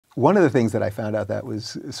One of the things that I found out that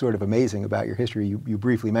was sort of amazing about your history, you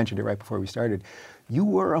briefly mentioned it right before we started, you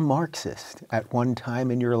were a Marxist at one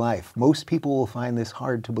time in your life. Most people will find this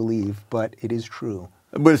hard to believe, but it is true.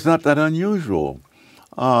 But it's not that unusual.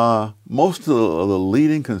 Most of the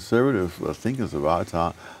leading conservative thinkers of our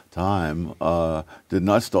time did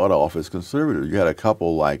not start off as conservative. You had a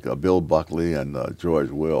couple like Bill Buckley and George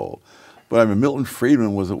Will. But I mean, Milton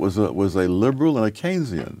Friedman was a liberal and a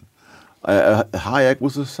Keynesian. Hayek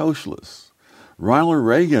was a socialist. Ronald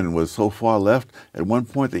Reagan was so far left, at one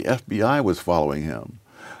point the FBI was following him.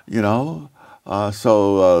 You know?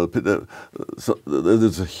 So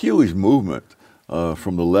there's a huge movement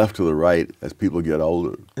from the left to the right as people get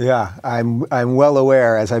older. Yeah, I'm well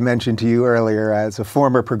aware, as I mentioned to you earlier, as a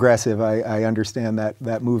former progressive, I understand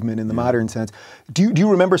that movement in the modern sense. Do you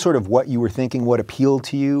remember sort of what you were thinking, what appealed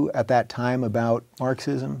to you at that time about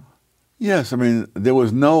Marxism? Yes, I mean, there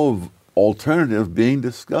was no alternative being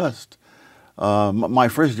discussed. My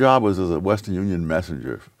first job was as a Western Union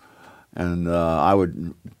messenger. And I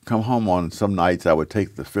would come home on some nights, I would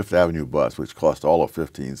take the Fifth Avenue bus, which cost all of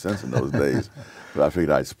 15 cents in those days. But I figured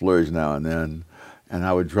I'd splurge now and then. And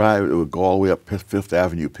I would drive, it would go all the way up Fifth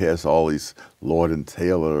Avenue, past all these Lord and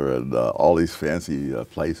Taylor and all these fancy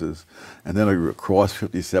places. And then I'd cross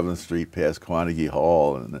 57th Street past Carnegie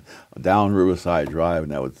Hall and down Riverside Drive,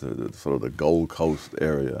 and that was sort of the Gold Coast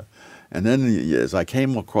area. And then as I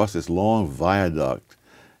came across this long viaduct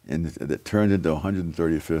that turned into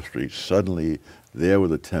 135th Street, suddenly there were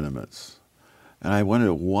the tenements. And I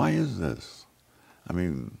wondered, why is this? I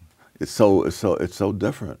mean, it's so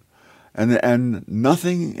different. And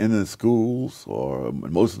nothing in the schools or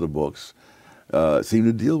most of the books seemed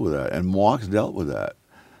to deal with that. And Marx dealt with that.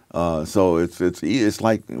 So it's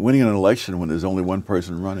like winning an election when there's only one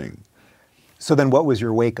person running. So then what was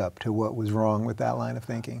your wake up to what was wrong with that line of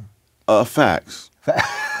thinking? Facts.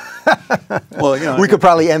 Well, you know, we could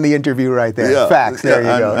probably end the interview right there. Yeah, Facts, there you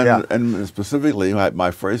go. And specifically,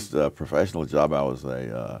 my first professional job, I was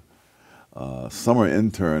a summer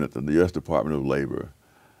intern at the U.S. Department of Labor.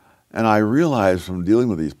 And I realized from dealing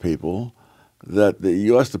with these people that the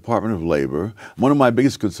U.S. Department of Labor, one of my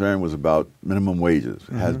biggest concerns was about minimum wages.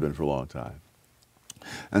 It has been for a long time.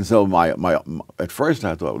 And so at first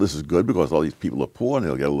I thought, well, this is good because all these people are poor and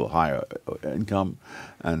they'll get a little higher income,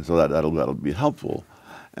 and so that'll be helpful.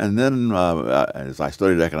 And then as I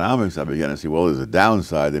studied economics, I began to see, well, there's a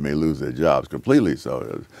downside. They may lose their jobs completely,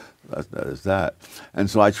 so that is that. And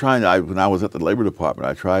so when I was at the Labor Department,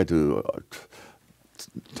 I tried to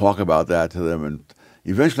talk about that to them, and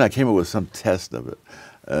eventually I came up with some test of it.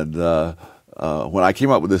 And when I came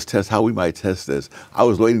up with this test, how we might test this, I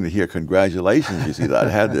was waiting to hear congratulations, you see, that I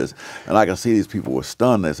had this. And I could see these people were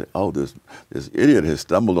stunned. They said, oh, this idiot has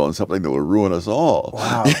stumbled on something that will ruin us all.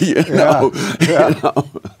 Wow. You know?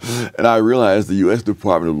 And I realized the U.S.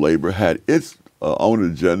 Department of Labor had its own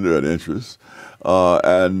agenda and interests.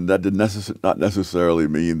 And that did not necessarily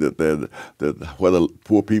mean that whether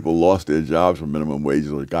poor people lost their jobs for minimum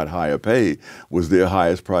wages or got higher pay was their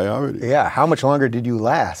highest priority. Yeah. How much longer did you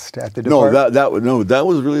last at the department? That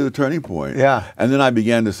was really the turning point. Yeah. And then I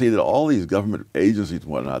began to see that all these government agencies and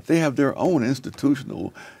whatnot, they have their own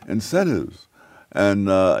institutional incentives. And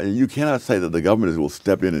you cannot say that the government will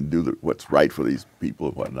step in and do what's right for these people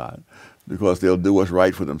and whatnot, because they'll do what's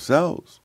right for themselves.